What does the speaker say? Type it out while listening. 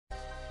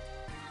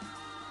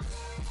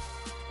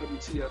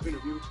WTF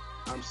interview.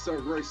 I'm Sir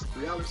Royce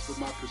Realis with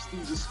my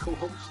prestigious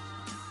co-host,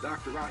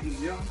 Dr.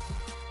 Raheem Young.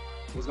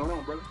 What's going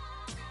on, brother?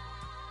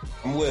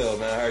 I'm well,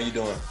 man. How are you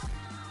doing?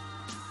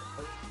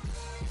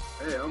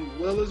 Hey, I'm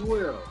well as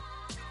well.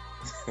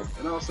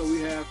 And also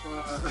we have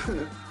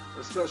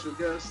a special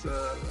guest,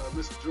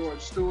 Mr.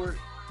 George Stewart.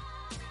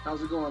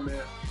 How's it going,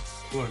 man?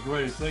 Doing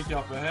great. Thank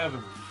y'all for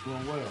having me.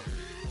 Doing well.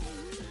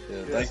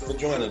 Yeah, thanks for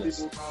joining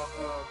us.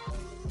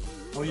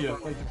 Oh yeah,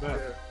 thank you back.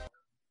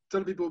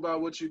 Tell the people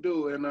about what you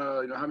do and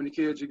how many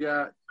kids you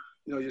got.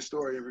 Your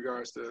story in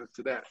regards to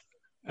that.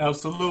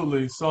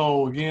 Absolutely.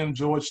 So again,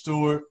 George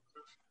Stewart.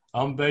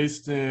 I'm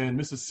based in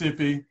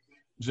Mississippi,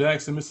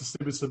 Jackson,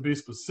 Mississippi, to be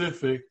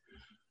specific.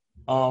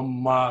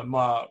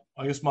 My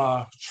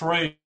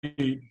trade,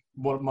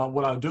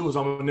 what I do is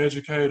I'm an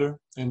educator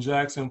in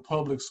Jackson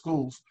public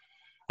schools.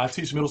 I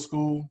teach middle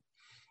school.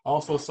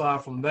 Also,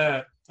 aside from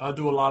that, I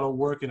do a lot of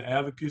work in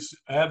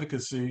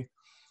advocacy.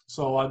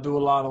 So I do a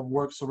lot of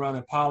work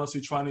surrounding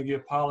policy, trying to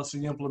get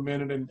policy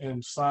implemented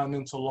and signed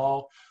into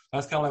law.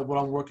 That's kind of like what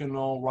I'm working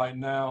on right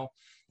now.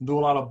 Do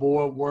a lot of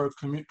board work,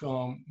 committee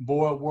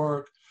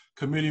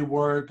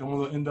work. I'm on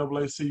the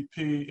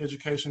NAACP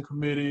Education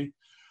Committee.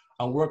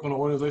 I work on an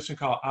organization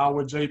called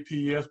Our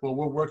JPS, where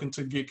we're working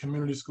to get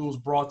community schools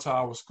brought to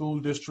our school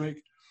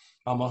district.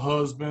 I'm a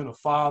husband, a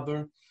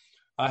father.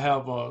 I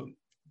have a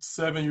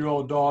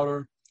 7-year-old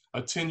daughter,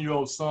 a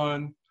 10-year-old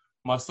son.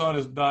 My son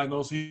is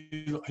diagnosed.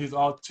 He's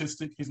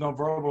autistic. He's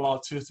nonverbal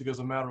autistic, as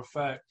a matter of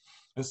fact.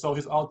 And so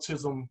his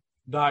autism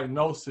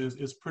diagnosis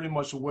is pretty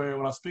much where,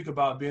 when I speak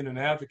about being an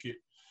advocate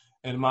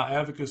and my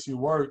advocacy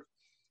work,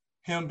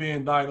 him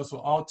being diagnosed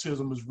with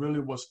autism is really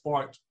what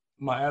sparked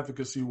my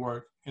advocacy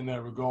work in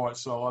that regard.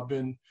 So I've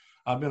been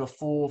a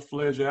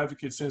full-fledged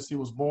advocate since he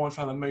was born,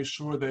 trying to make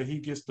sure that he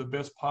gets the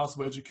best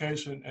possible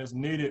education as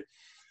needed.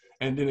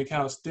 And then it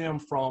kind of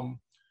stemmed from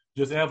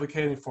just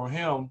advocating for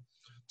him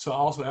to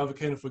also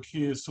advocating for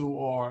kids who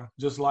are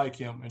just like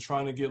him and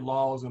trying to get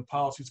laws and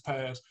policies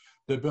passed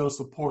that better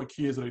support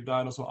kids that are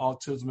diagnosed with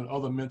autism and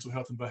other mental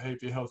health and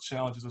behavioral health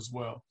challenges as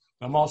well.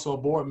 I'm also a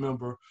board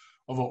member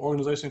of an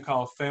organization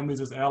called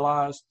Families as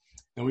Allies,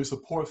 and we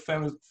support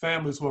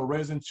families who are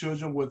raising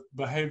children with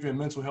behavior and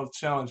mental health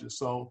challenges.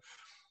 So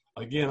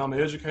again, I'm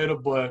an educator,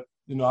 but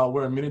I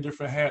wear many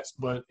different hats,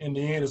 but in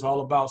the end, it's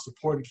all about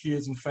supporting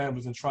kids and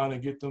families and trying to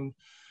get them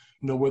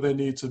where they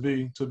need to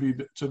be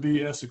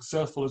as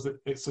successful as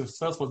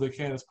they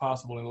can as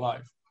possible in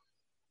life.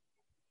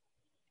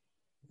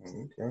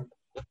 Okay.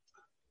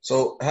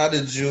 So how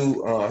did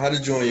you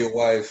and your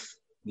wife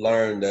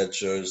learn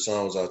that your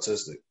son was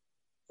autistic?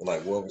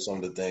 Like, what were some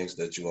of the things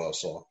that you all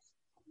saw?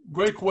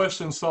 Great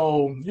question.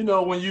 So,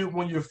 when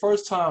you're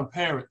first time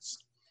parents,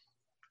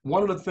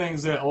 one of the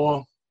things that,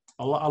 or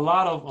a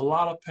lot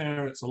of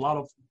parents,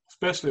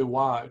 especially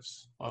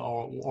wives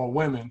or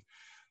women,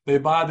 they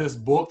buy this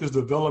book, this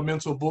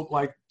developmental book,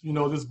 like,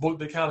 this book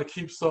that kind of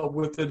keeps up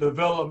with the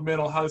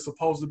development on how they're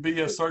supposed to be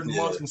at certain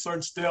months and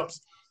certain steps.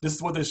 This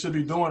is what they should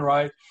be doing,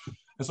 right?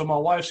 And so my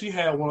wife, she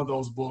had one of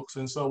those books.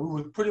 And so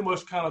we were pretty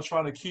much kind of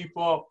trying to keep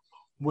up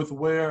with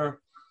where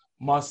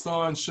my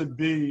son should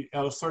be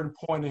at a certain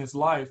point in his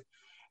life.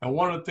 And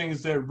one of the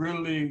things that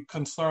really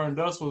concerned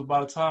us was by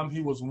the time he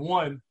was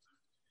 1,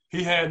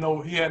 he had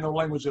no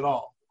language at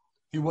all.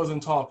 He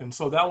wasn't talking.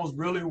 So that was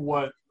really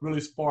what really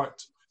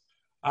sparked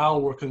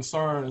our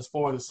concern as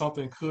far as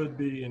something could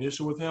be an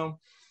issue with him.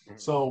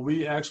 So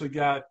we actually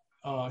got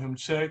him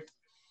checked,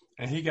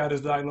 and he got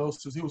his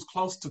diagnosis. He was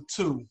close to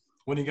 2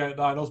 when he got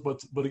diagnosed,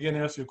 but again, to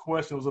answer your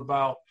question, it was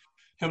about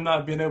him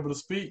not being able to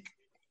speak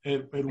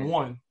at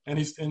 1, and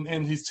he's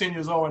 10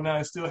 years old now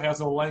and still has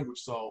no language.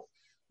 So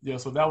yeah,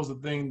 so that was the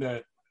thing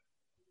that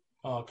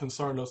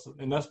concerned us,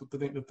 and that's what the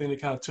thing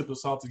that kind of tipped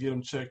us off to get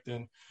him checked,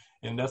 and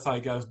that's how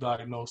he got his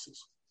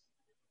diagnosis.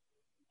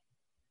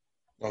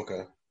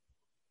 Okay.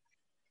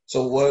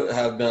 So what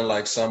have been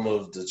like some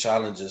of the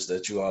challenges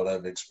that you all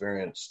have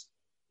experienced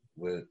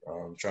with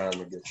trying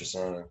to get your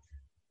son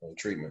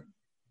treatment?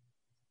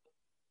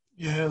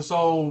 Yeah,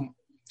 so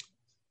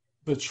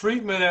the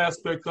treatment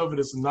aspect of it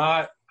is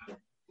not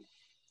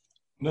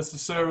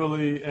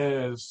necessarily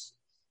as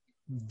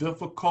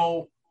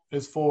difficult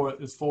as far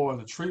as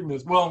the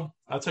treatment. Well,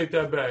 I take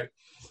that back.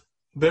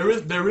 There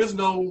is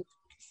no,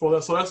 for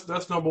that. So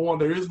that's number one.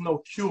 There is no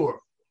cure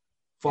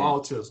for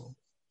autism.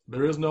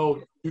 There is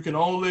no. You can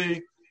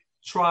only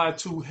try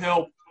to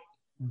help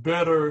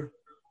better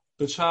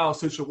the child's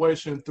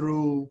situation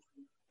through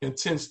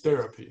intense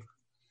therapy.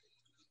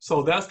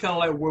 So that's kind of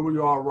like where we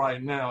are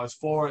right now, as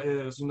far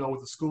as, with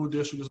the school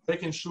district, just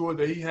making sure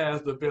that he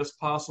has the best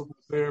possible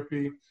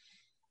therapy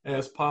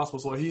as possible.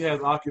 So he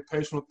has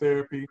occupational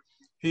therapy,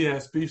 he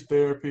has speech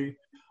therapy.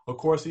 Of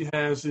course, he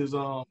has his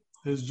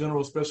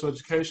general special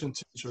education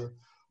teacher.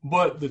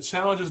 But the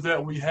challenges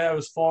that we have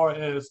as far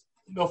as,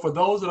 for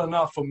those that are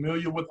not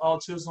familiar with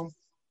autism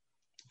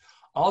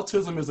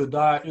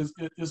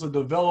is a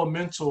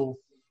developmental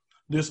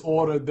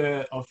disorder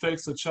that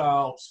affects a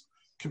child's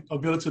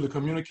ability to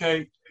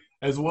communicate,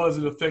 as well as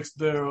it affects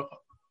their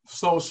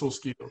social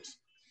skills.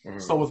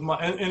 So with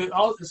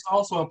it's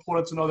also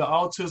important to know that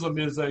autism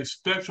is a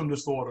spectrum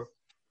disorder.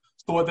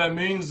 So what that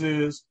means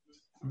is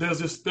there's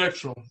this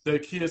spectrum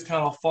that kids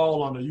kind of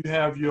fall under. You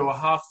have your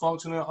high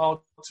functioning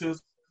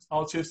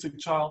autistic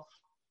child,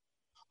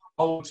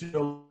 all to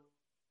your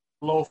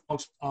low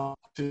functioning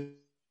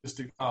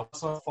autistic child.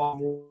 Some fall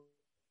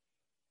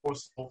more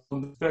so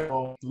on the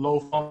spectrum, low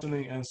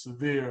functioning and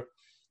severe,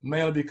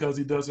 mainly because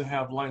he doesn't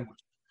have language.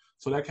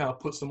 So that kind of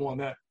puts him on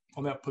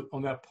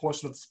that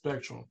portion of the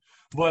spectrum.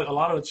 But a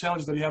lot of the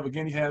challenges that he have,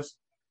 again, he has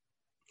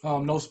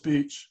no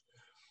speech.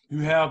 You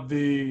have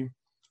the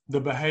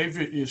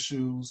behavior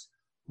issues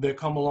that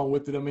come along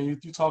with it. I mean,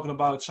 you're talking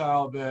about a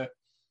child that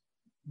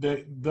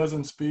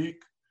doesn't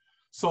speak.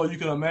 So you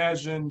can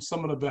imagine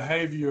some of the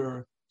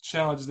behavior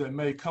challenges that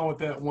may come with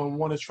that when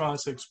one is trying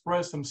to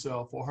express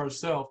himself or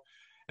herself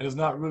and is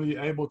not really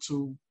able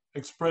to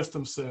express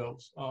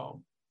themselves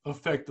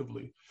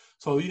effectively.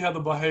 So you have the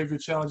behavior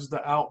challenges,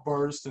 the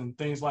outbursts and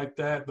things like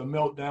that, the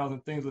meltdowns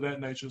and things of that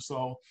nature.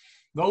 So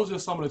those are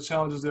some of the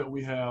challenges that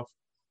we have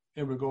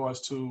in regards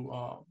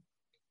to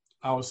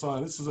our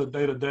son. This is a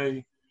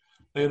day-to-day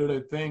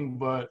thing,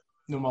 but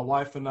my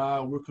wife and I,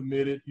 we're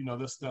committed.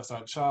 That's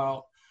our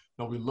child.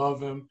 We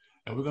love him,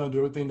 and we're going to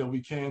do everything that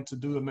we can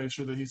to make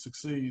sure that he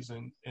succeeds.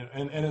 And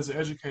as an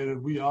educator,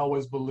 we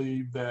always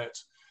believe that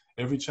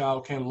every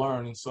child can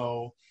learn. And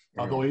so,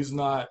 although he's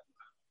not,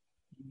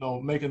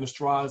 making the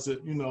strides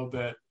that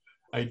that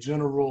a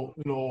general,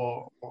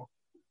 or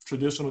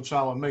traditional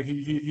child would make,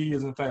 he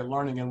is in fact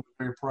learning, and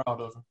we're very proud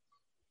of him.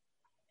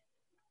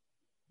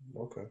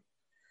 Okay.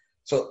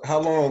 So how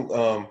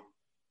long,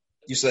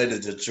 you say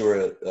that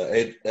you're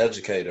an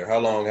educator. How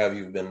long have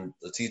you been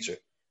a teacher?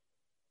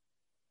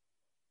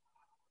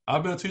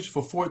 I've been a teacher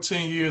for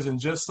 14 years and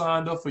just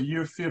signed up for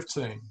year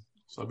 15.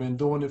 So I've been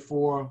doing it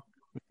for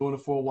a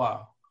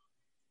while.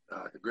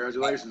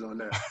 Congratulations on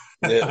that.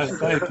 Yeah.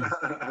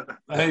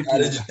 Thank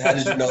you. How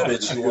did you know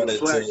that you wanted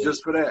to?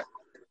 Just for that.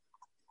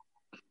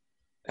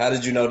 How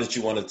did you know that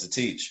you wanted to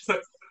teach?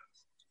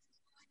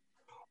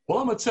 Well,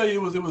 I'm gonna tell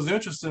you, it was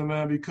interesting,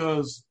 man,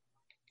 because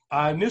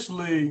I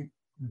initially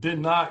did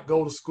not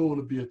go to school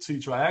to be a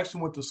teacher. I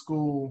actually went to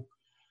school.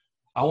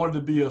 I wanted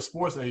to be a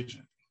sports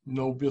agent,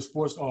 be a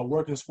sports,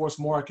 work in sports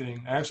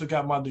marketing. I actually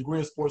got my degree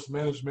in sports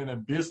management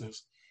and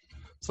business.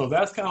 So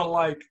that's kind of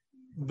like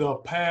the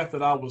path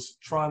that I was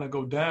trying to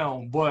go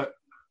down, but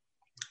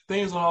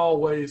things don't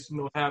always,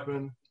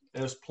 happen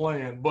as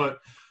planned. But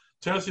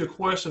to answer your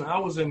question, I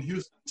was in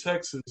Houston,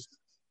 Texas,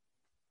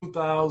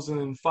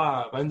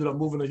 2005. I ended up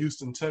moving to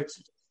Houston,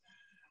 Texas.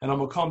 And I'm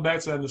gonna come back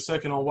to that in a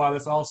second on why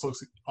that's also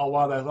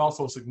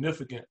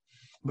significant.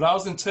 But I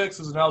was in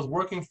Texas and I was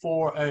working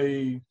for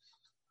a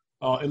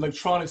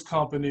electronics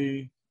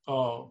company,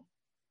 an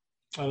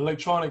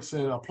electronics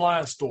and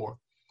appliance store.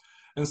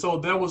 And so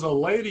there was a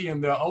lady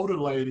in there, older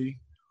lady,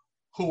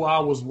 who I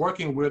was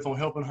working with on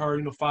helping her,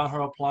 find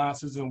her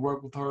appliances and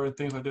work with her and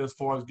things like that, as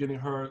far as getting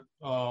her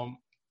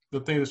the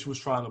thing that she was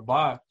trying to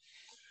buy.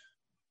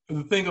 And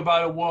the thing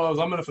about it was,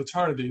 I'm in a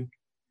fraternity,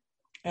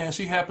 and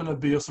she happened to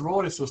be a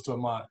sorority sister of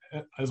mine,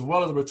 as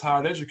well as a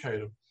retired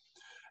educator.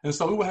 And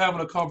so we were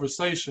having a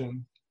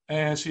conversation,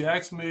 and she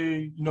asked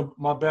me,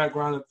 my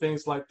background and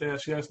things like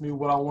that. She asked me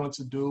what I wanted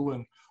to do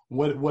and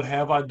what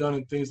have I done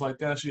and things like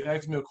that. She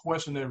asked me a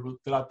question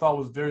that I thought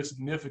was very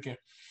significant.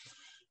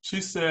 She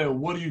said,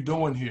 "What are you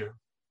doing here?"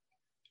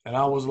 And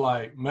I was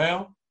like,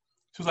 "Ma'am?"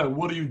 She was like,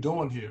 "What are you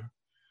doing here?"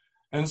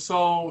 And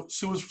so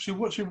she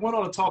went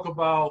on to talk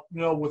about,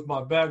 with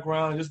my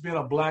background and just being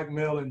a black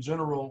male in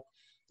general,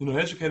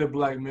 educated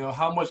black male,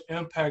 how much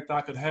impact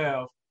I could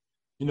have,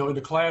 in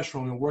the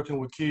classroom and working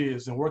with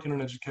kids and working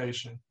in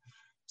education.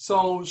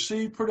 So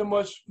she pretty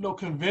much,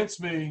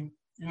 convinced me,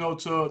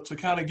 to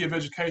kind of give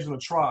education a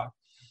try.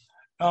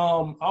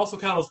 Also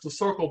kind of to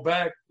circle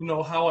back,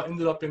 how I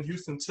ended up in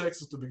Houston,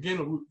 Texas to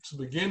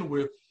begin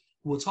with.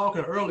 We were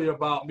talking earlier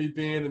about me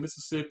being in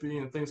Mississippi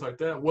and things like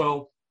that.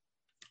 Well,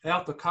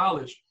 after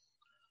college,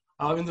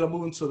 I ended up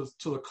moving to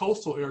the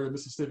coastal area of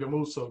Mississippi. I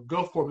moved to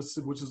Gulfport,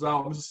 Mississippi, which is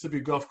our Mississippi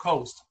Gulf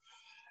Coast.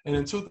 And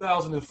in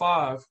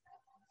 2005,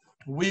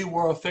 we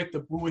were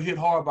hit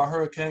hard by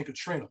Hurricane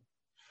Katrina.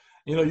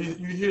 You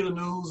hear the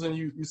news and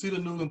you see the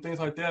news and things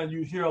like that, and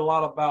you hear a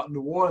lot about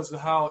New Orleans and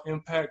how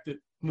impacted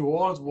New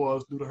Orleans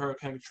was due to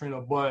Hurricane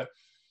Katrina, but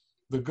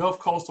the Gulf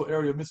coastal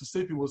area of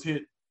Mississippi was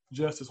hit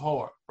just as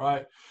hard,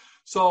 right?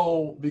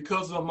 So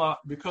because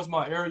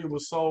my area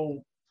was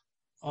so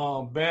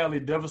badly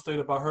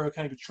devastated by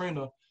Hurricane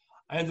Katrina,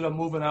 I ended up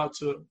moving out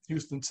to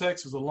Houston,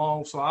 Texas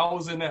So I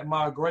was in that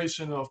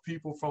migration of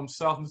people from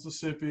South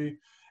Mississippi,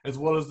 as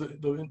well as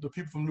the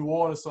people from New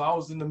Orleans. So I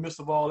was in the midst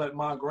of all that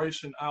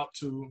migration out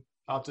to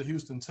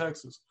Houston,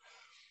 Texas.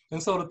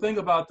 And so the thing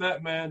about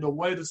that, man, the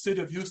way the city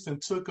of Houston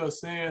took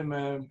us in,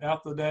 man,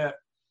 after that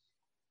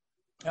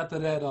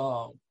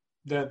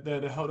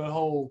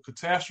whole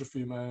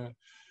catastrophe, man,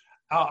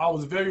 I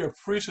was very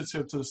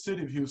appreciative to the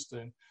city of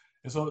Houston.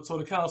 And so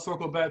to kind of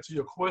circle back to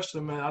your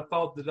question, man, I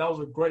thought that was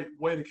a great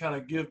way to kind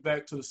of give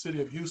back to the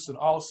city of Houston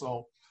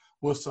also,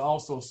 was to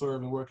also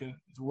serve and work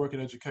in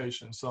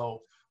education.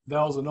 So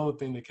that was another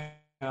thing that kind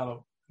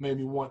of made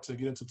me want to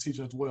get into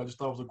teaching as well. I just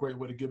thought it was a great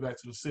way to give back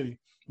to the city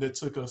that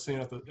took us in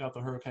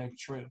after Hurricane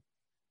Katrina.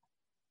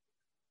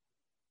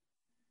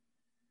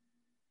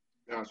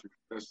 Gotcha.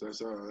 That's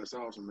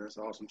awesome. That's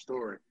an awesome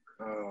story.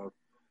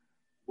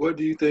 What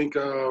do you think?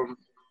 You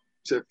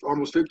said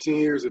almost 15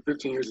 years of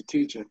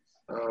teaching.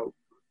 What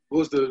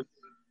was the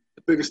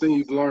biggest thing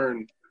you've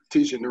learned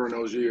teaching during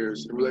those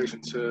years in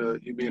relation to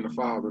you being a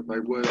father?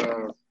 Like what?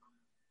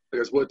 I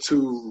guess what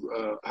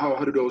two?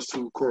 How do those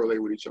two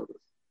correlate with each other?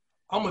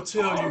 I'm gonna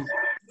tell you.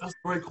 That's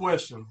a great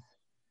question.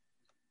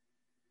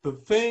 The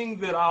thing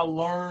that I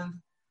learned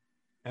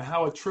and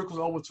how it trickles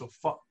over to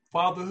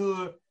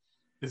fatherhood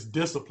is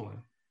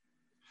discipline.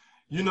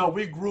 You know,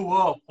 we grew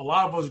up. A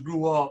lot of us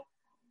grew up.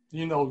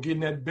 You know,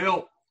 getting that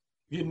belt,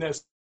 getting that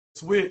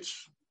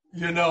switch.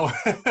 You know,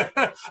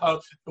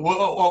 or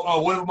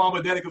whatever mom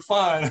and daddy could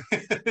find.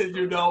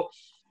 You know,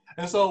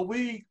 and so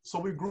we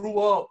grew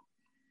up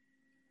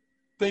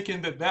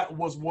thinking that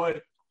was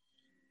what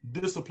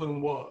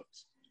discipline was.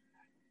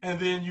 And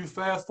then you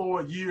fast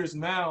forward years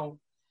now,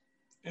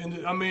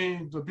 and I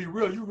mean, to be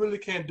real, you really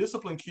can't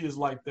discipline kids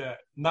like that.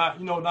 Not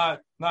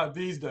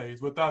these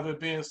days, without there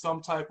being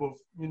some type of,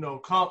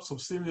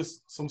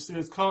 some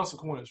serious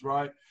consequence,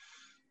 right?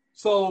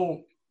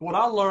 So what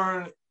I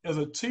learned as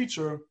a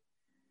teacher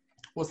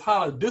was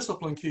how to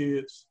discipline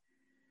kids,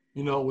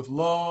 with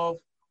love,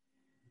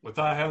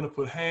 without having to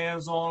put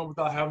hands on,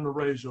 without having to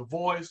raise your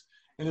voice.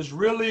 And it's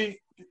really,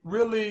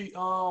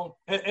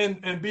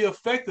 and be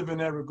effective in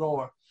that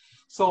regard.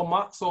 So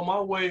my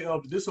way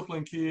of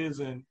disciplining kids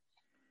and,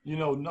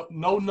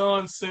 no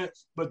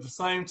nonsense, but at the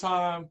same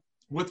time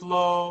with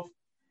love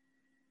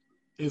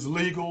is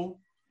legal,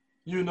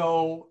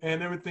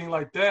 and everything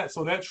like that.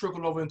 So that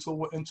trickled over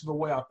into the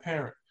way I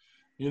parent,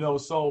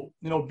 so,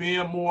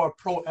 being more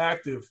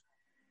proactive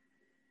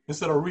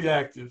instead of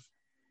reactive,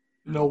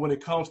 when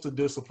it comes to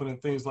discipline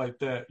and things like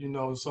that,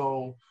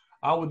 so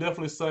I would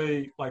definitely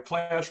say like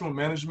classroom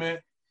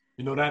management,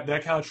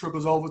 that kind of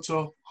trickles over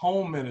to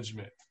home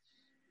management.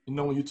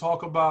 When you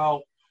talk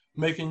about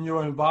making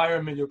your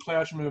environment, your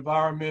classroom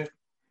environment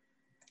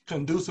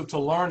conducive to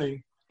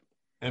learning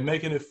and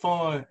making it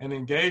fun and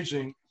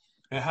engaging,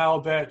 and how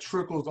that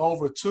trickles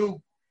over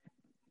to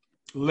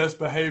less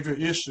behavior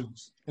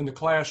issues in the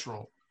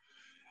classroom.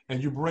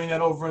 And you bring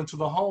that over into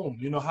the home.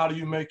 How do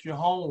you make your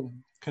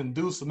home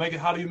conducive?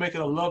 How do you make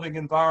it a loving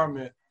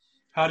environment?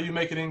 How do you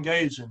make it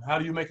engaging? How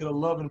do you make it a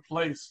loving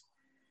place?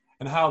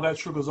 And how that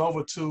trickles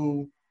over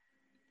to,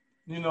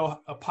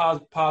 a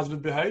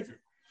positive behavior.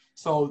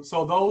 So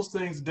those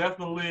things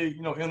definitely,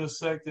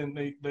 intersect, and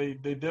they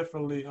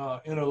definitely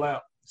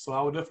interlap. So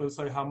I would definitely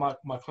say how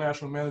my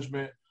classroom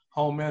management,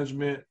 home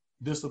management,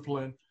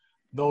 discipline,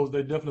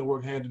 they definitely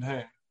work hand in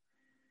hand.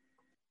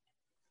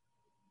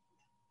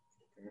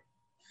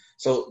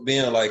 So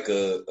being like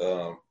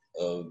a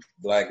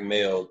Black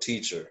male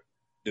teacher,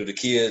 do the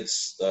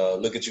kids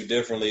look at you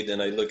differently than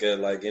they look at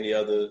like any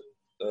other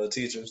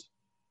teachers?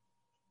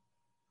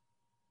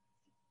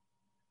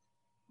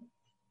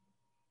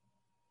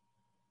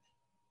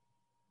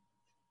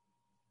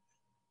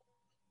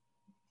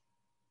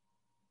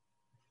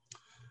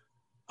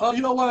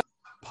 You know what?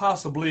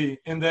 Possibly,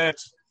 in that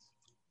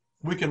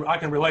I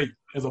can relate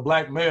as a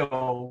Black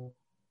male,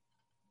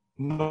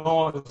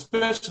 knowing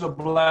especially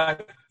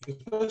Black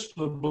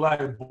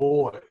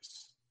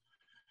boys.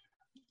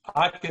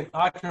 I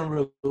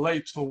can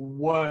relate to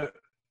what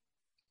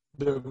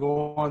they're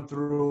going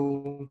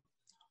through.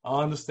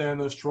 I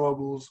understand their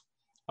struggles.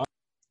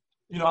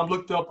 I'm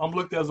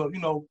looked as a,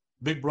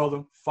 big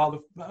brother, father.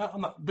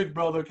 I'm not big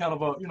brother, kind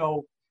of a,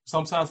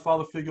 sometimes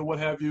father figure, what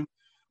have you.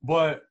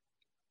 But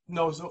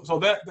so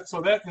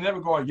that in that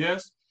regard,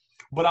 yes.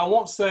 But I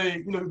won't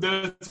say,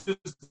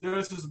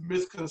 there's this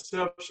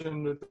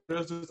misconception,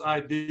 there's this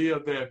idea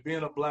that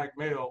being a Black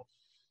male,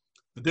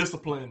 the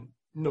discipline,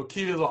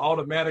 kids are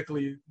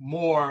automatically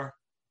more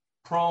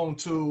prone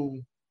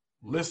to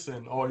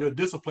listen, or your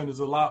discipline is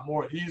a lot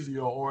more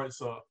easier, or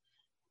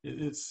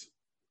it's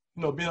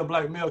being a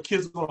Black male,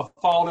 kids are gonna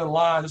fall in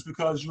line just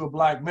because you're a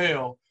Black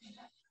male,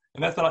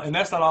 and that's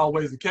not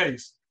always the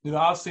case.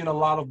 I've seen a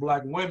lot of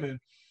Black women,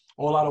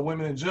 or a lot of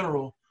women in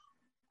general,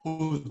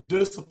 whose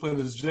discipline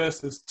is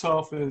just as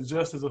tough and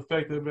just as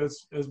effective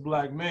as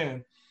Black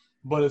men.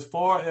 But as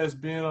far as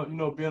being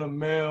a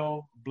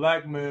male,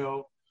 Black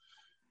male,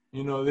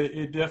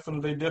 they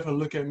definitely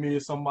look at me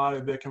as somebody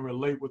that can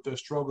relate with their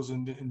struggles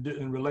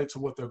and relate to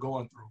what they're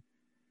going through.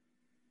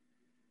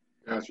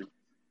 Gotcha.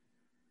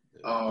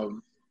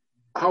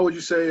 How would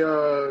you say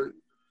your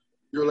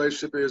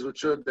relationship is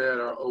with your dad,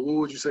 or what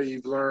would you say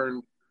you've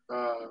learned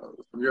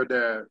from your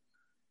dad,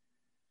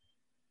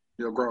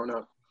 growing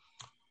up?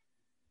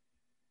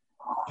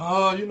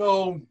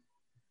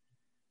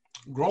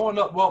 Growing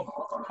up,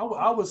 well,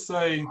 I would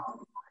say,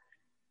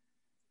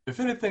 if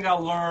anything, I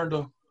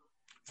learned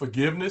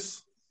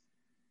forgiveness.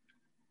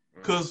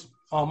 Because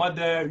my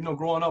dad,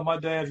 growing up, my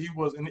dad, he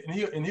was, and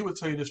he would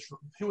tell you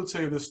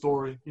this,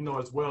 story,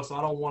 as well. So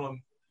I don't want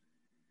to.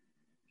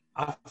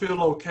 I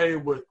feel okay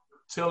with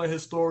telling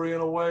his story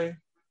in a way,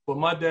 but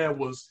my dad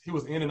was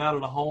in and out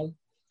of the home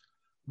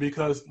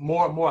because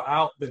more and more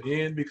out than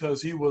in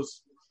because he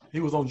was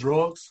on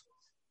drugs.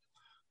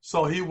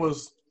 So he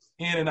was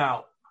in and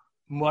out.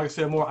 Like I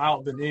said, more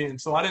out than in.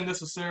 So I didn't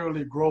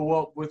necessarily grow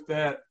up with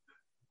that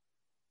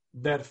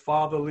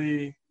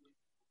fatherly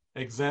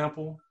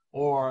example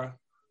or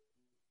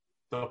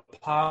the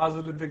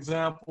positive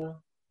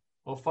example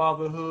of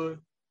fatherhood.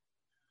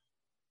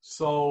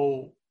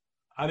 So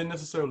I didn't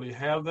necessarily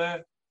have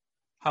that.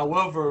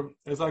 However,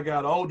 as I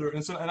got older,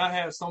 and I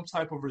had some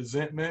type of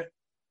resentment.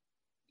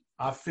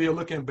 I feel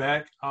looking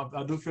back,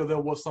 I do feel there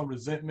was some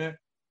resentment.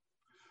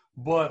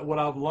 But what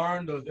I've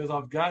learned as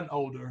I've gotten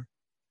older,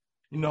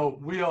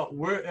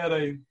 we're at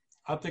I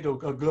think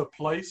a good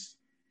place.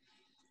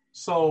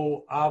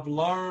 So I've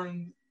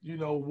learned,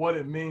 what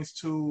it means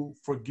to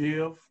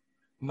forgive,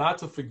 not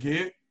to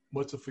forget,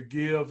 but to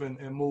forgive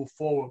and move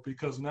forward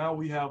because now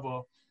we have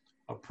a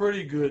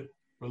pretty good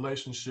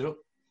relationship.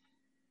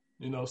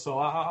 So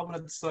I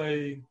would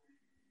say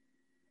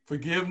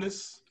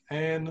forgiveness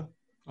and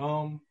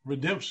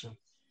redemption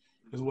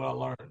is what I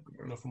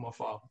learned, from my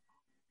father.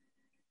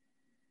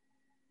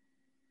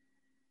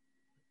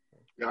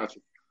 Gotcha.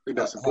 I think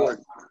that's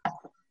important.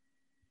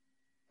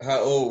 How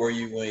old were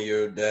you when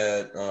your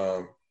dad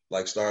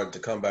started to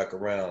come back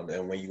around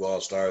and when you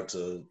all started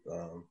to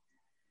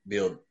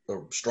build a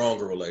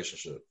stronger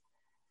relationship?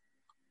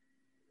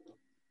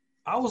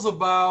 I was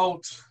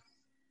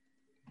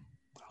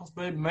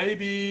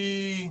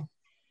maybe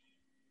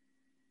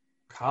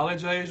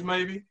college age,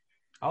 maybe.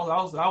 I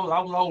was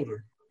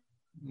older,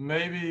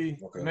 maybe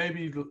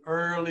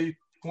early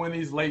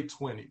 20s, late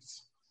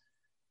 20s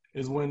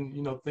is when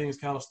things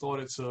kind of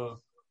started to,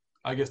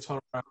 I guess, turn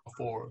around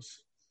for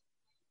us.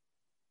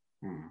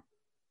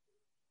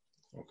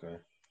 Okay.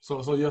 So I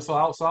was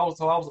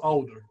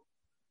older.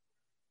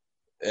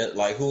 And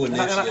like who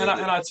initiated? And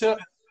I tell.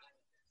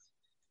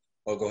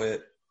 Oh, go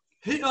ahead.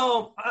 I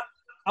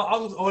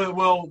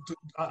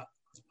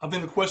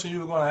think the question you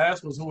were going to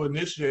ask was who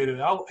initiated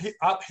it.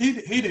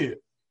 He did.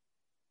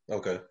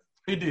 Okay.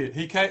 He did.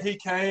 He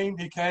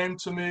came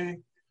to me,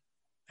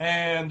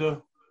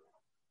 and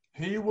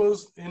he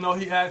was,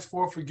 he asked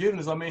for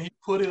forgiveness. I mean, he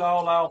put it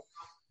all out.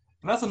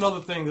 And that's another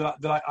thing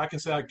that I can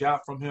say I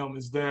got from him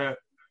is that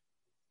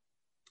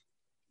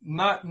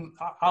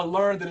I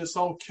learned that it's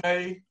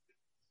okay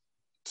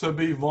to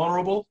be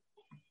vulnerable.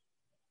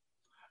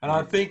 And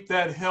I think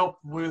that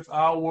helped with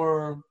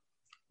our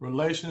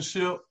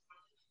relationship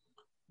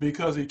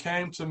because he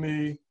came to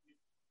me,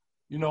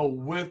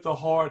 with the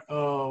heart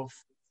of,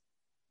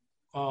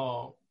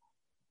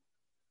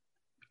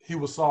 he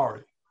was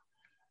sorry.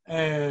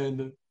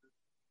 And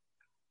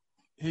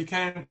he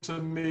came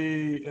to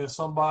me as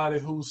somebody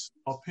who's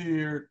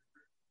appeared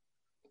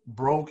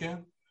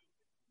broken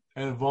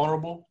and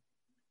vulnerable.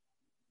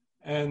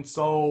 And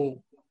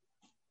so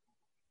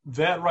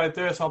that right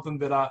there is something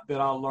that I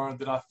learned,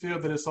 that I feel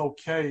that it's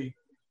okay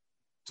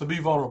to be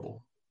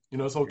vulnerable.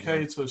 It's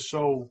okay to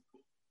show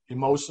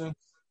emotion.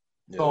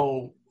 Yeah.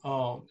 So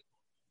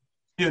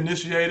he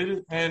initiated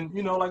it, and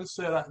like I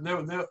said, at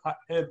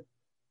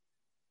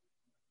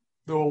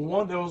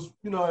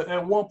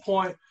one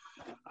point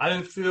I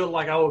didn't feel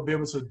like I would be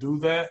able to do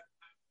that,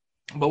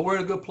 but we're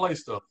in a good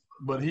place though.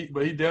 But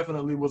he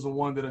definitely was the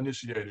one that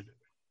initiated it.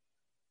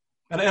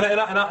 And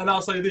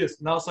I'll say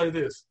this.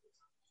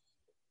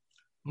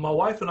 My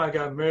wife and I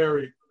got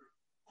married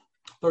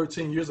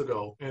 13 years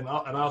ago, and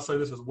I'll say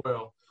this as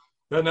well.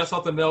 And that's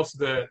something else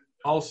that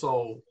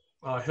also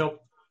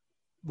helped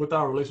with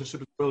our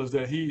relationship as well, is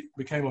that he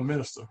became a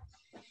minister.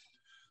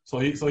 So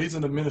he's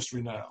in the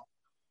ministry now.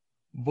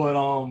 But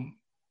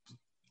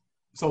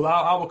so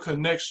our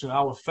connection,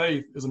 our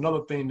faith is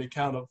another thing that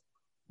kind of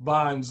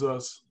binds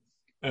us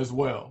as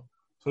well.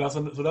 So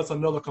that's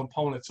another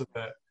component to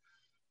that.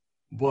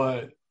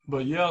 But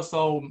yeah,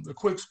 so the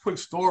quick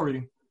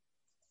story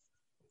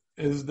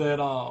is that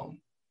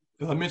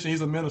as I mentioned,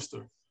 he's a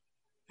minister,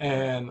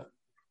 and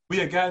we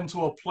had gotten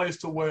to a place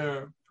to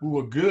where we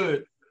were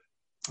good.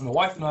 And my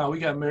wife and I, we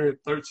got married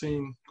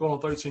 13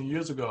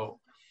 years ago.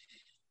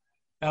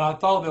 And I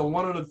thought that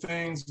one of the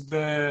things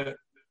that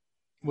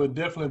would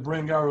definitely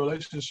bring our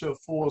relationship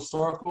full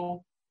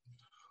circle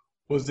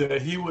was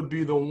that he would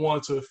be the one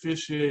to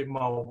officiate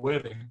my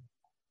wedding.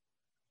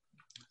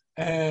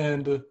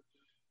 And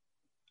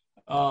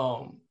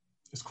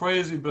it's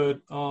crazy,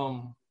 but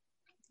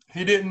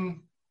he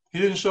didn't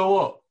show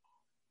up.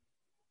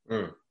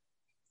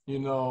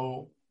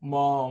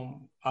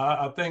 Mom,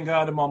 I thank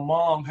God that my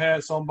mom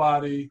had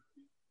somebody.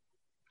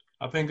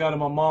 I thank God that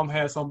my mom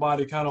had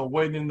somebody kind of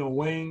waiting in the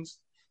wings,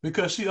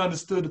 because she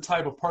understood the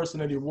type of person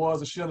that he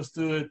was, and she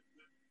understood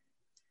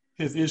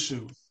his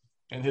issues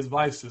and his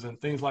vices and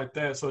things like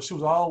that. So she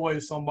was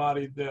always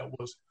somebody that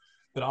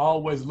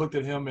always looked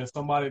at him as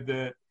somebody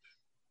that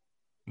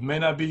may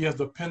not be as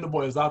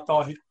dependable as I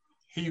thought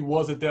he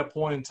was at that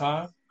point in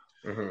time.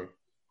 Mm-hmm.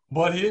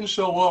 But he didn't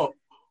show up.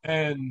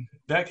 And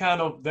that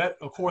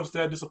of course,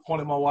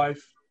 disappointed my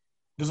wife,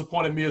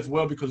 disappointed me as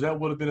well, because that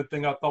would have been a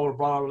thing I thought would have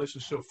brought our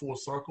relationship full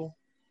circle.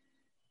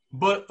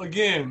 But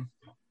again,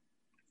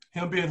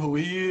 him being who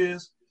he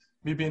is,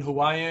 me being who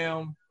I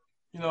am,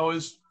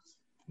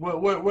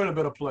 we're in a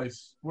better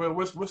place.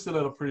 We're still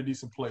at a pretty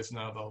decent place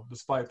now, though,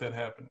 despite that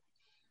happening.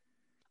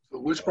 So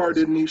which part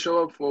didn't he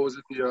show up for? Was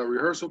it the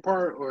rehearsal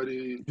part or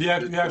the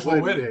actual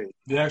wedding day?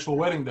 The actual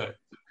wedding day.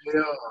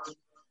 Yeah.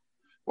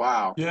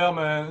 Wow. Yeah,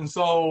 man. And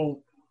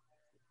so,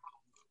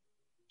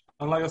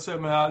 and like I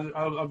said, man,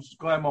 I'm just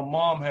glad my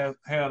mom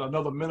had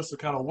another minister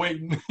kind of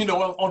waiting,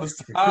 on the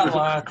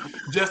sideline,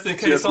 just in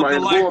case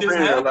something like this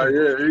happened. Like,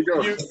 yeah, here you go.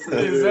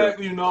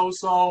 Exactly,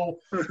 so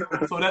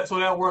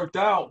that worked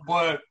out.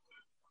 But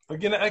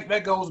again,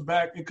 that goes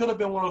back. It could have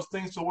been one of those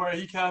things to where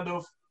he kind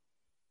of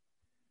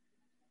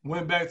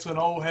went back to an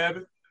old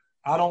habit.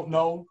 I don't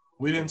know.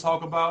 We didn't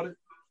talk about it,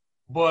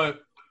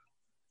 but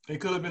it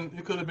could have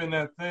been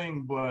that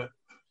thing. But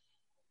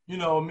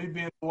me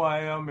being who I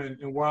am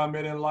and where I'm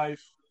at in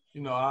life,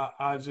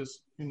 I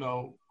just,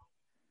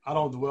 I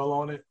don't dwell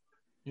on it.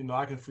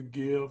 I can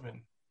forgive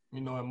and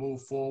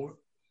move forward.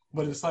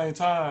 But at the same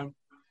time,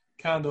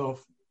 kind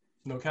of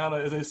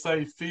as they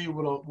say, feed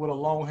with a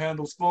long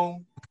handled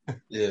spoon.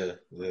 Yeah.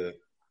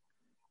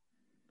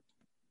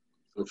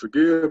 So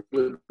forgive,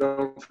 but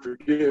don't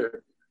forget.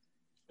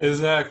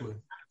 Exactly.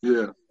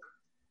 Yeah.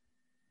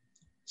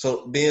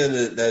 So being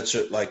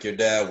that your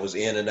dad was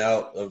in and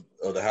out of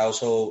the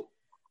household,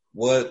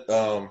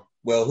 who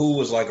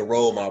was like a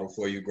role model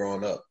for you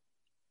growing up?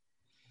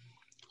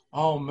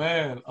 Oh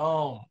man,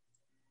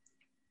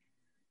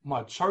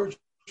 my church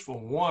for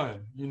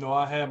one.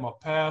 I had my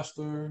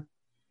pastor,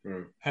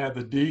 had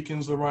the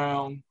deacons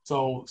around.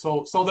 So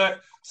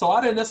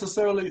I didn't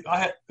necessarily.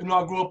 I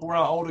grew up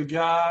around older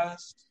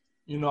guys.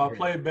 I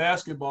played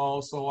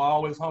basketball, so I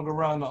always hung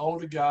around the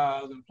older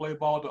guys and played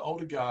ball with the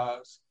older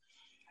guys.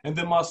 And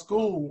then my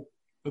school,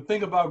 the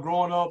thing about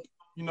growing up,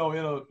 in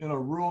a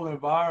rural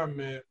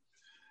environment,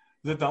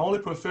 that the only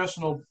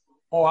professional,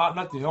 or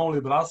not the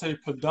only, but I'll say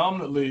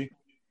predominantly,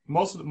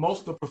 most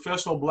of the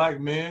professional black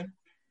men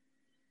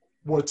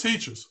were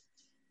teachers.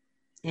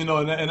 And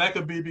that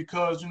could be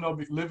because,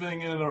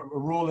 living in a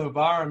rural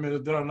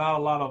environment, there are not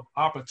a lot of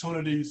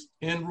opportunities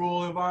in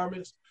rural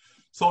environments.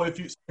 So if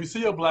you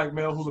see a black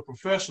male who's a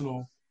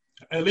professional,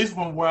 at least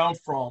from where I'm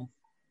from,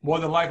 more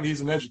than likely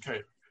he's an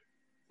educator.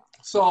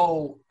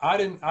 So I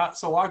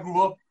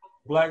grew up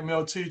black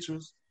male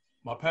teachers,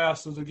 my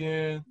pastors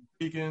again,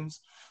 deacons.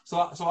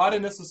 So I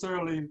didn't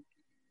necessarily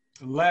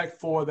lack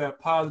for that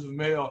positive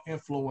male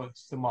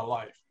influence in my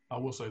life. I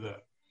will say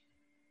that.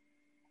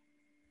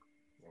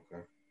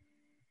 Okay.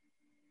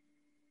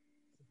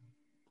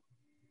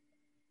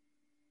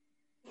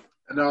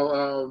 And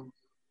now,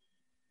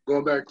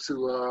 going back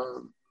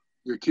to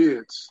your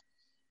kids,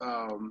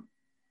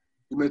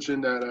 you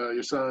mentioned that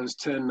your son's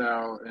 10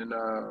 now, and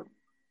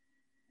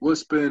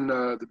what's been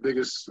the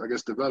biggest, I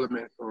guess,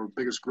 development or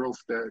biggest growth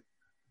that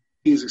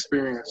he's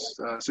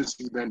experienced since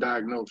he's been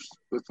diagnosed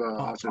with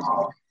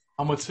autism?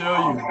 I'm gonna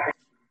tell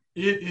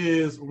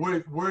you,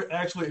 we're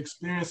actually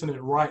experiencing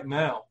it right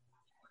now,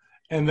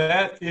 and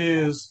that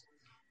is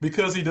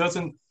because he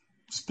doesn't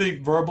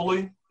speak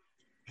verbally.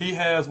 He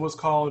has what's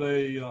called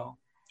a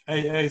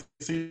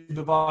AAC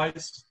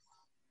device.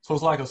 So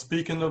it's like a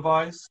speaking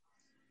device.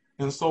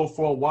 And so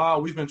for a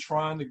while, we've been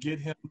trying to get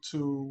him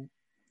to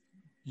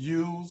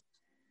use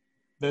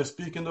that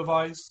speaking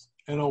device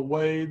in a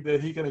way that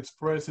he can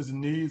express his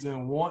needs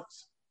and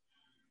wants.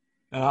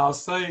 And I'll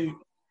say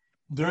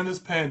during this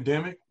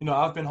pandemic,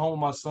 I've been home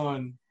with my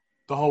son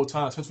the whole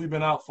time. Since we've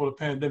been out for the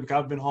pandemic,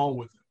 I've been home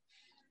with him.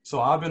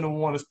 So I've been the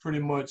one that's pretty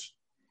much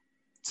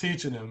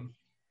teaching him,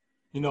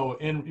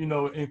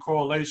 in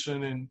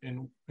correlation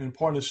and in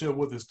partnership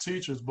with his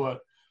teachers, but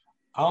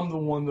I'm the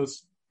one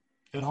that's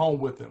at home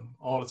with him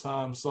all the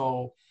time.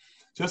 So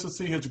just to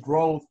see his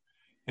growth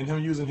and him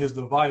using his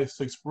device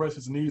to express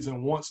his needs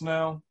and wants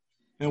now,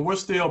 and we're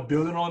still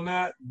building on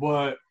that,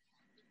 but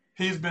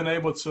he's been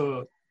able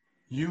to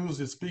use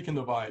his speaking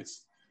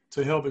device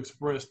to help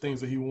express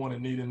things that he wants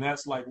and needs, and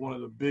that's like one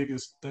of the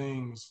biggest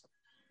things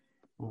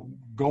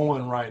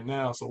going right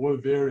now. So we're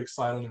very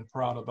excited and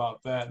proud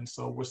about that, and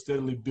so we're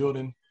steadily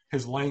building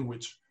his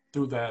language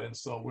through that, and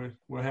so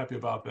we're happy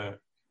about that.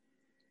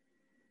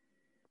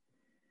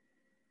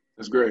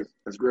 That's great.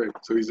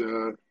 So he's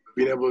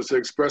being able to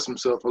express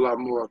himself a lot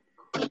more.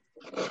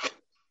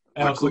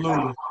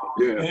 Absolutely.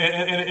 Yeah.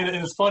 And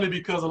it's funny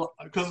because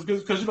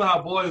you know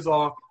how boys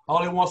are.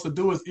 All he wants to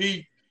do is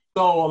eat.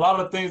 So a lot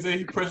of the things that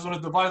he presses on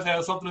his device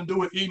has something to do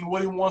with eating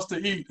what he wants to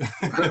eat.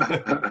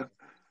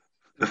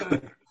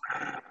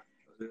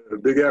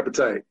 Big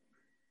appetite.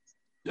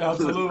 Yeah,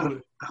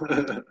 absolutely.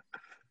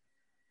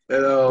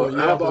 And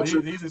how about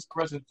he's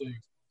expressing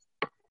things.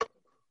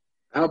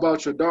 How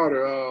about your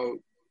daughter?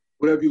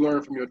 What have you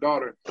learned from your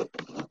daughter?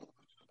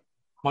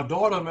 My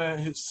daughter, man,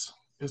 it's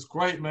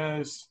great,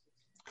 man. It's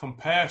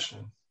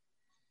compassion,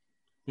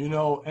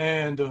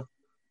 and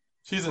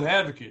she's an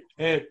advocate.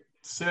 At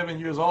 7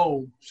 years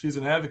old, she's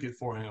an advocate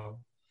for him.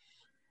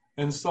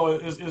 And so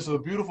it's a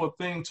beautiful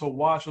thing to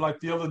watch. Like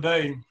the other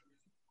day,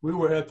 we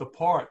were at the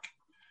park,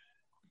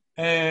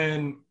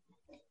 and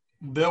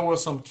there were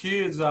some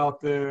kids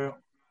out there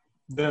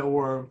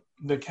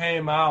that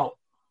came out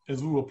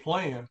as we were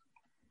playing,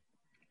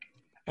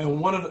 and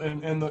one of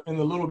the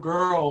little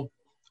girl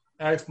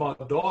asked my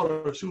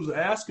daughter. She was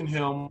asking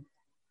him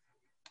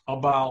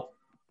about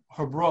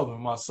her brother,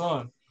 my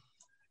son,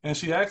 and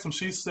she asked him.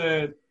 She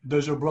said,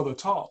 "Does your brother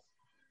talk?"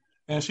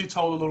 And she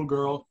told the little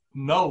girl,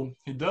 "No,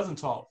 he doesn't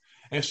talk."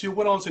 And she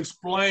went on to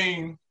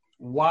explain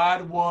why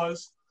it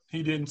was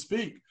he didn't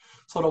speak.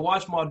 So to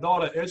watch my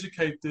daughter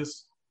educate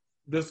this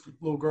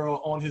little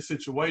girl on his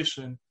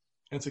situation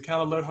and to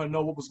kind of let her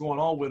know what was going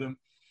on with him,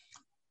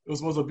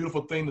 it was a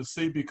beautiful thing to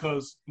see,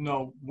 because, you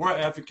know, we're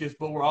advocates,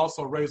 but we're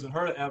also raising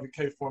her to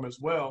advocate for him as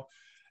well.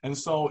 And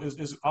so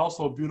it's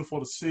also beautiful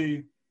to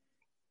see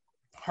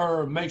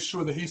her make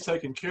sure that he's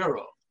taken care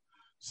of.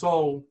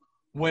 So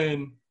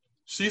when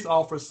she's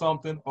offered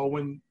something, or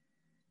when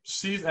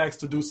she's asked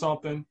to do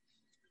something,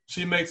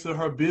 she makes it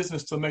her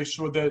business to make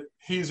sure that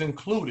he's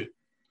included.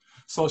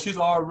 So she's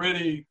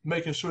already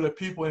making sure that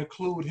people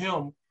include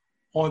him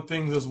on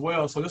things as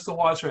well. So just to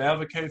watch her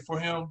advocate for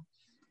him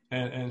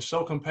and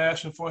show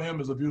compassion for him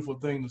is a beautiful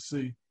thing to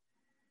see.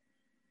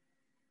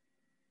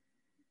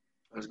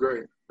 That's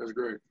great. That's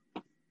great.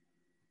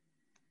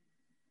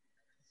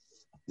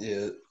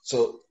 Yeah.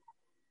 So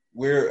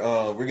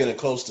we're getting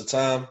close to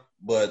time,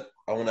 but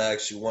I want to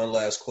ask you one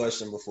last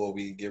question before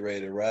we get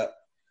ready to wrap.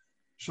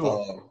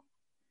 Sure.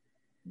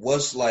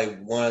 What's like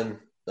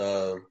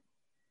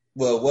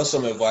what's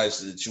some advice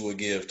that you would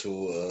give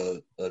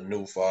to a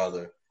new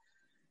father,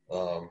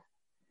 or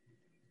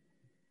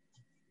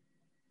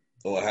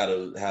how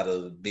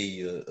to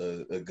be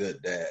a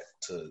good dad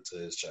to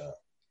his child?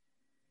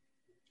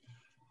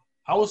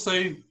 I would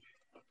say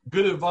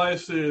good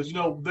advice is, you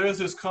know, there's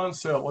this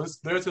concept,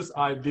 there's this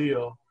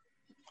idea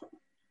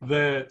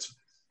that,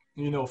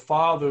 you know,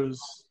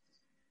 fathers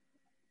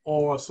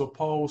are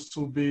supposed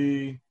to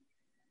be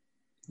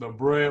the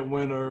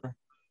breadwinner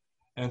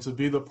and to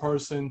be the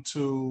person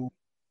to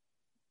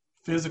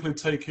physically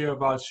take care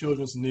of our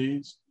children's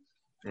needs.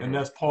 Mm-hmm. And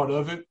that's part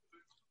of it.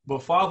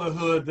 But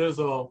fatherhood, there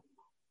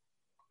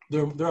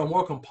are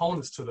more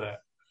components to that.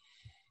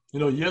 You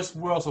know, yes,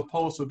 we're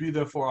supposed to be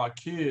there for our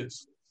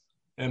kids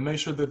and make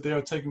sure that they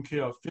are taken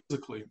care of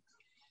physically.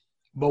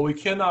 But we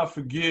cannot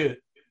forget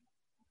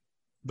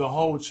the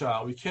whole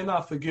child. We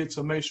cannot forget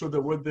to make sure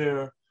that we're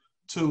there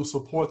to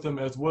support them,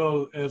 as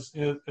well as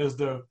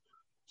their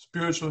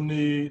spiritual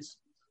needs,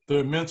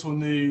 their mental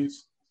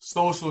needs,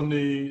 social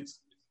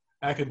needs,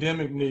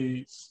 academic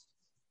needs,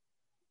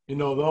 you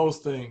know, those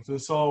things. And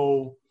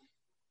so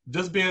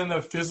just being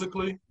there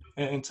physically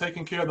and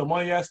taking care of the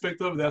money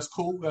aspect of it, that's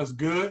cool, that's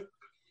good.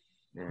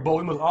 Mm-hmm. But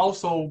we must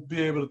also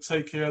be able to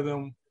take care of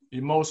them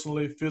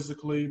emotionally,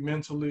 physically,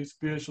 mentally,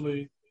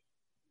 spiritually,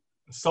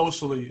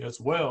 socially as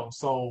well.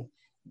 So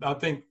I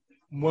think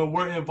when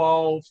we're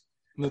involved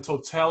in the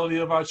totality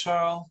of our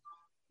child,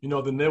 you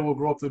know, then they will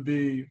grow up to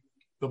be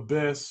the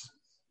best,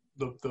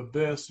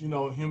 you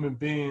know, human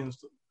beings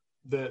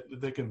that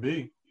they can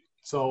be.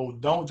 So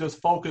don't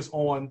just focus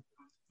on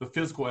the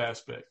physical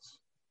aspects.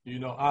 You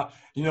know,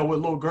 with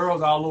little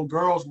girls, our little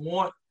girls,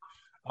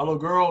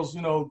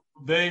 you know,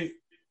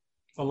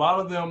 a lot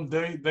of them,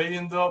 they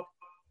end up,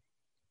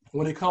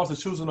 when it comes to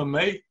choosing a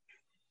mate,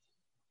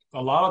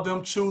 a lot of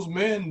them choose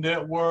men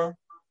that were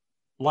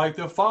like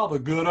their father,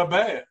 good or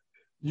bad,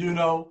 you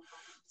know.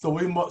 So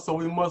we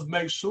must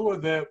make sure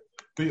that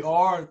we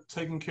are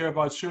taking care of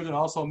our children,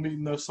 also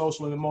meeting their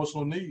social and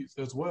emotional needs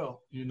as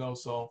well, you know.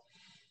 So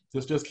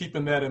just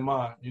keeping that in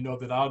mind, you know,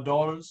 that our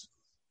daughters,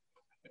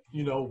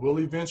 you know, will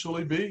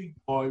eventually be,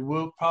 or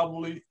will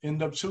probably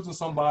end up choosing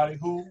somebody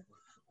who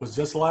was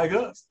just like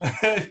us.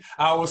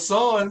 Our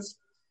sons,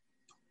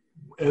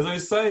 as they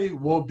say,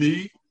 will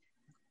be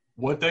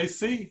what they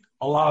see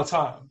a lot of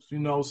times, you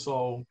know.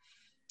 So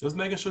just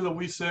making sure that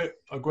we set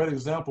a great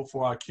example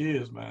for our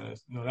kids, man.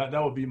 You know,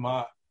 that would be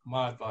my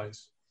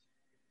advice.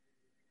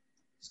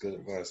 It's good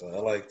advice. I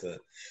like that.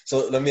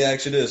 So let me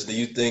ask you this: do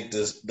you think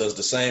does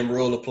the same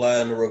rule apply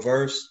in the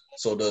reverse?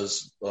 So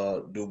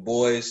do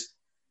boys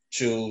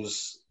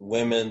choose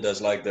women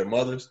that's like their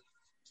mothers?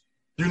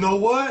 You know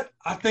what?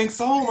 I think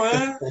so,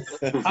 man.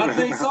 I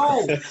think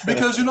so,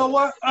 because you know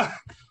what?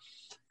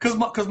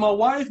 Because my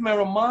wife, man,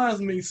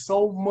 reminds me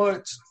so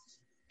much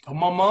of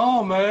my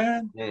mom,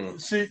 man.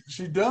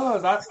 She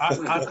does. I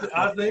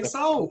think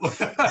so.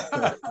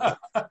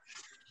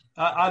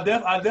 I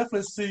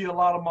definitely see a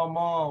lot of my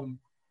mom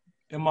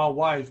in my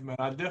wife, man.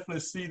 I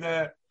definitely see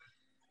that.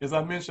 As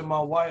I mentioned,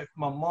 my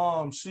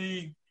mom,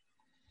 she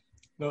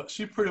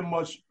pretty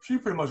much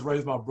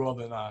raised my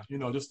brother and I, you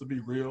know, just to be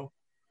real.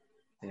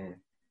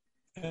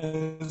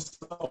 And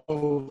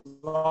so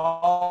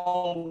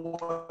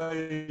always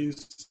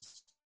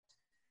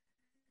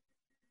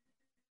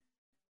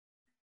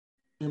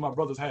my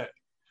brothers had.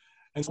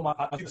 And so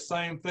I think the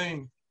same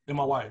thing in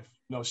my wife.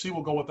 You know, she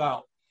will go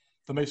without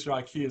to make sure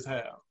our kids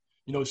have.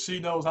 You know, she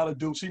knows how to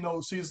do,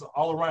 she's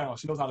all around.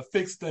 She knows how to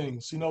fix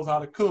things. She knows how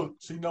to cook.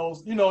 She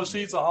knows, you know,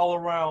 she's an all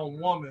around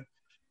woman.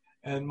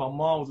 And my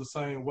mom was the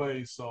same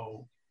way.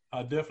 So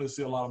I definitely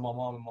see a lot of my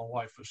mom and my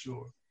wife for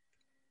sure.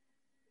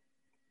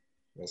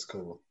 That's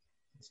cool.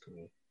 That's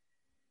cool.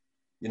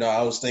 You know,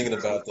 I was thinking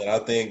about that. I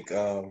think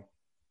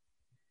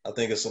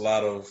it's a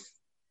lot of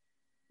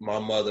my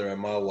mother and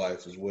my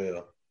wife as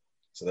well.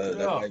 So that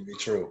might be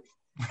true.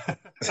 I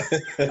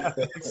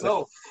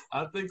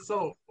think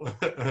so. All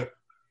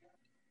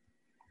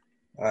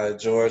right,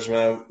 George,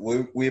 man,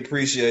 we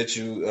appreciate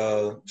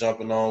you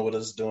jumping on with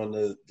us, doing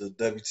the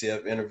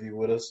WTF interview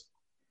with us.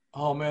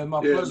 Oh, man, my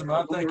pleasure,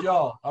 man. I thank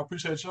y'all. I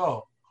appreciate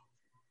y'all.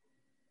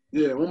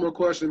 Yeah, one more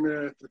question,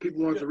 man. If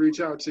people want to reach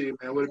out to you,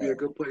 man, would it be a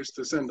good place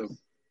to send them?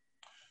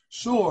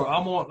 Sure.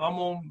 I'm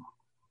on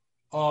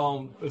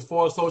as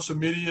far as social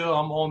media,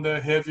 I'm on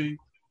there heavy.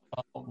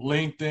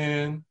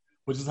 LinkedIn,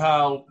 which is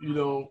how,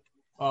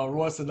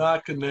 Royce and I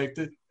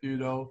connected,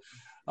 So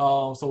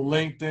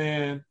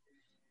LinkedIn,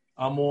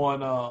 I'm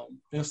on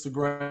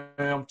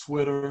Instagram,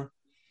 Twitter,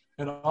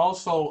 and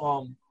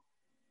also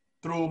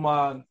through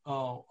my,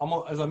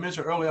 as I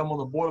mentioned earlier, I'm on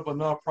the board of a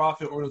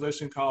nonprofit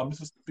organization called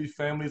Mississippi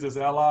Families as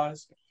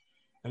Allies.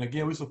 And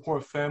again, we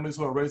support families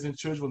who are raising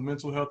children with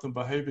mental health and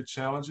behavior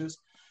challenges.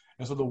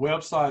 And so the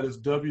website is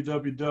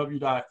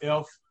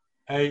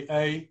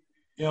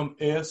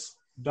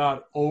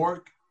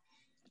www.faams.org.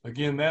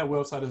 Again, that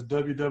website is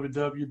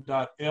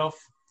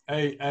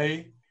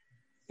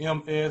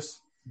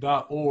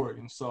www.faams.org.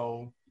 And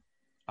so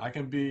I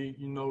can be,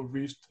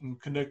 reached and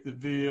connected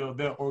via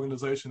that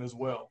organization as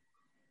well.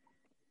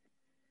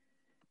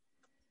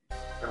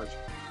 Gotcha.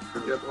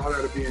 Yep, all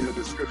that will be in the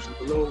description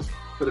below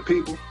for the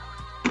people.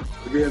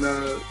 Again,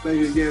 thank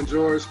you again,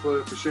 George,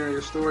 for sharing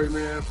your story,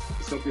 man.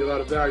 It's going to be a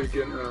lot of value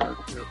getting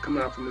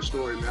coming out from this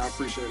story, man. I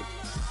appreciate it.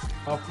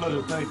 My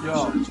pleasure. Thank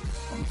y'all.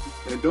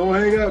 And don't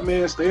hang up,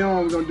 man. Stay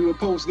on. We're going to do a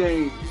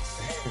post-game.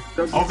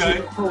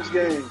 Okay.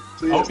 Post-game.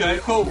 So, okay,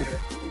 cool.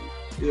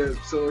 Yeah,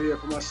 so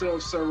for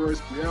myself, Sir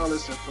Royce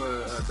Bialis, and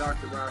for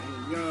Dr.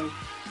 Raheem Young,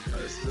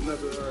 this is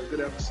another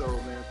good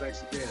episode, man.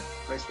 Thanks again.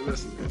 Thanks for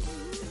listening.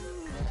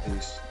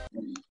 Peace.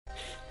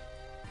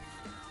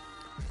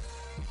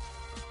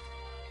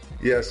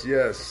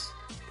 Yes.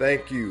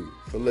 Thank you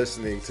for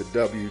listening to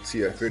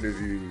WTF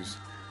Interviews.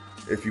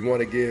 If you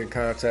want to get in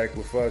contact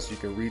with us, you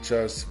can reach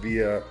us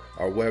via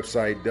our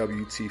website,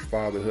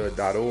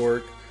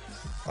 WTfatherhood.org.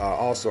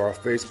 Also, our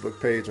Facebook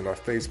page and our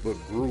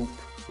Facebook group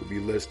will be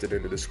listed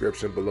in the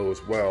description below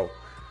as well.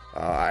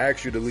 I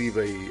ask you to leave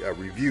a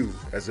review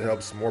as it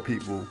helps more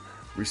people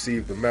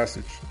receive the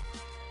message.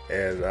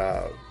 And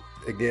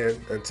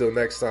again, until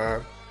next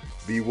time,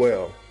 be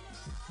well.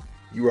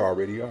 You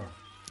already are.